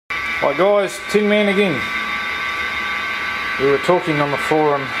Hi guys, Tin Man again. We were talking on the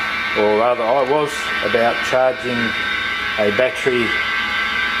forum, or rather I was, about charging a battery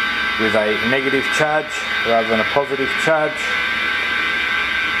with a negative charge rather than a positive charge.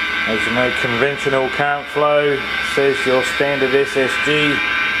 As you know, conventional current flow says your standard SSG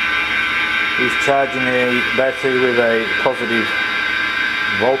is charging a battery with a positive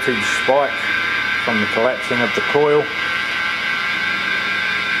voltage spike from the collapsing of the coil.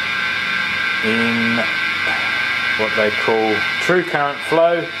 In what they call true current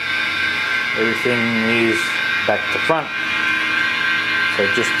flow, everything is back to front. So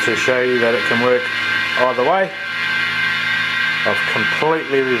just to show you that it can work either way, I've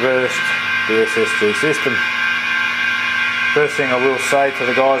completely reversed the SSG system. First thing I will say to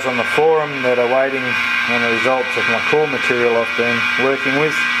the guys on the forum that are waiting on the results of my core material I've been working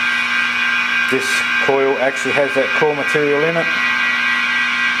with, this coil actually has that core material in it.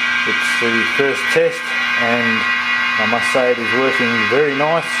 It's the first test and I must say it is working very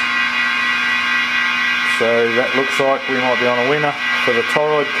nice. So that looks like we might be on a winner for the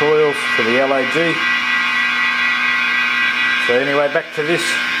toroid coils for the LAG. So anyway, back to this.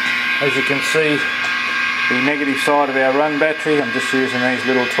 As you can see, the negative side of our run battery, I'm just using these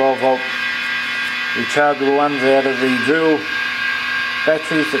little 12 volt rechargeable ones out of the drill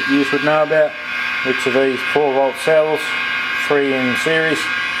batteries that you would know about, which are these 4 volt cells, 3 in series.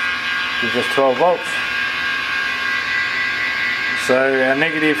 Gives us 12 volts. So our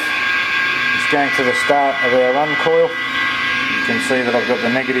negative is going to the start of our run coil. You can see that I've got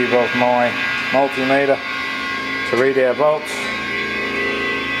the negative of my multimeter to read our volts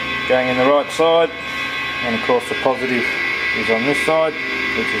going in the right side, and of course the positive is on this side,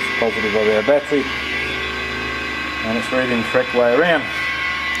 which is the positive of our battery, and it's reading the correct way around.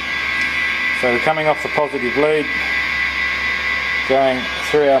 So we're coming off the positive lead, going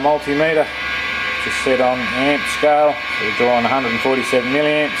through our multimeter, which is set on amp scale, so we're drawing 147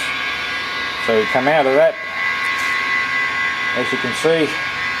 milliamps. So we come out of that, as you can see,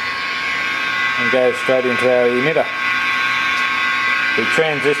 and go straight into our emitter. The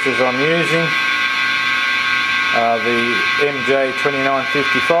transistors I'm using are the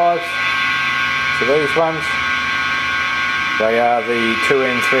MJ2955s, so these ones. They are the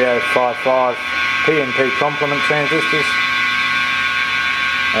 2N3055 PNP complement transistors.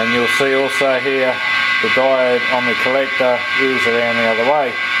 And you'll see also here the diode on the collector is around the other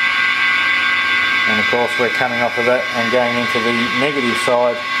way. And of course we're coming off of that and going into the negative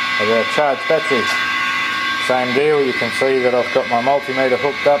side of our charged battery. Same deal, you can see that I've got my multimeter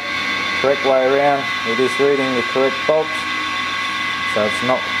hooked up correct way around. It is reading the correct volts, so it's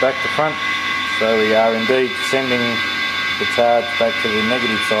not back to front. So we are indeed sending the charge back to the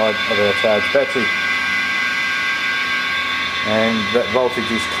negative side of our charged battery. And that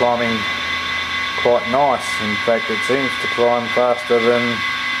voltage is climbing quite nice. In fact, it seems to climb faster than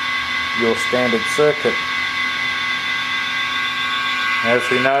your standard circuit. As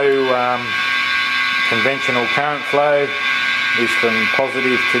we know, conventional current flow is from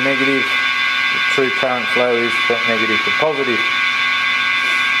positive to negative. The true current flow is from negative to positive.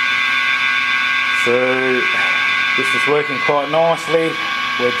 So this is working quite nicely.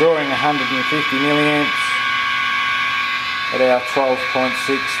 We're drawing 150 milliamps at our 12.6,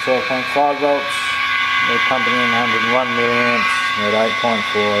 12.5 volts. We're pumping in 101 milliamps at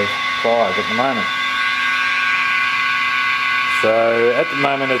 8.45 at the moment. So at the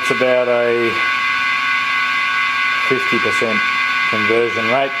moment it's about a 50% conversion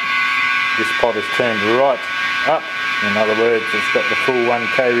rate. This pot is turned right up. In other words, it's got the full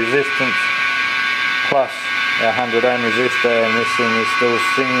 1k resistance plus our 100 ohm resistor, and this thing is still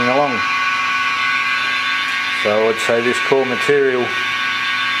singing along. So I would say this core material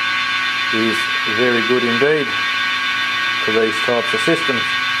is very good indeed for these types of systems.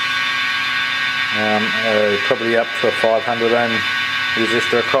 Probably up to a 500 ohm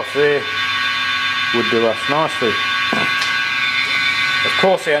resistor across there would do us nicely. Of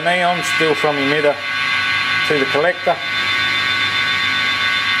course our neon's still from emitter to the collector,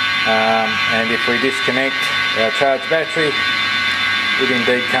 and if we disconnect our charged battery, it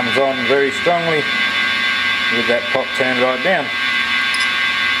indeed comes on very strongly with that pot turned right down.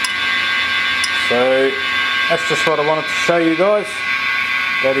 So that's just what I wanted to show you guys.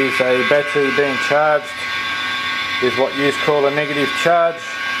 That is a battery being charged with what you call a negative charge,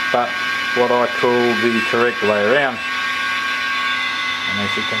 but what I call the correct way around. And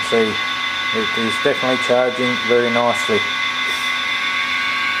as you can see, it is definitely charging very nicely.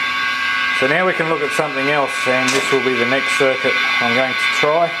 So now we can look at something else, and this will be the next circuit I'm going to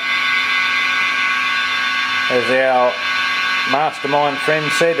try. As our mastermind friend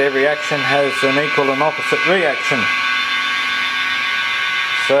said, every action has an equal and opposite reaction.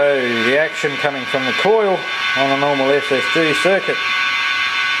 So the action coming from the coil on a normal SSG circuit,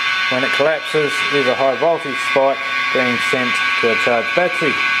 when it collapses, is a high voltage spike being sent to a charged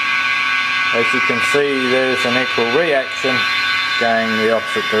battery. As you can see, there's an equal reaction going the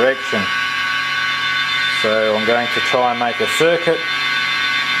opposite direction. So I'm going to try and make a circuit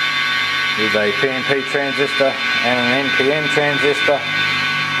with a PNP transistor and an NPN transistor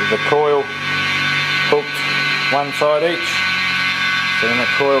with the coil hooked one side each. So when the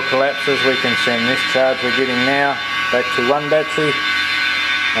coil collapses, we can send this charge we're getting now back to one battery,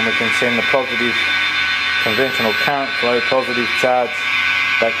 and we can send the positive conventional current flow positive charge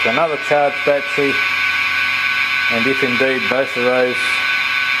back to another charged battery. And if indeed both of those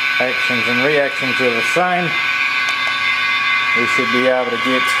actions and reactions are the same, we should be able to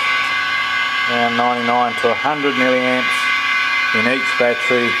get around 99 to 100 milliamps in each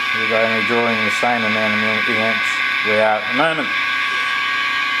battery, with only drawing the same amount of milliamps we are at the moment.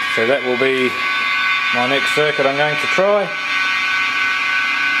 So that will be my next circuit I'm going to try,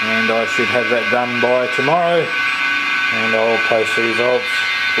 and I should have that done by tomorrow, and I'll post the results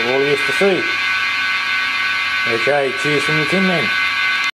for all of you to see. Okay, cheers from the Tin Man.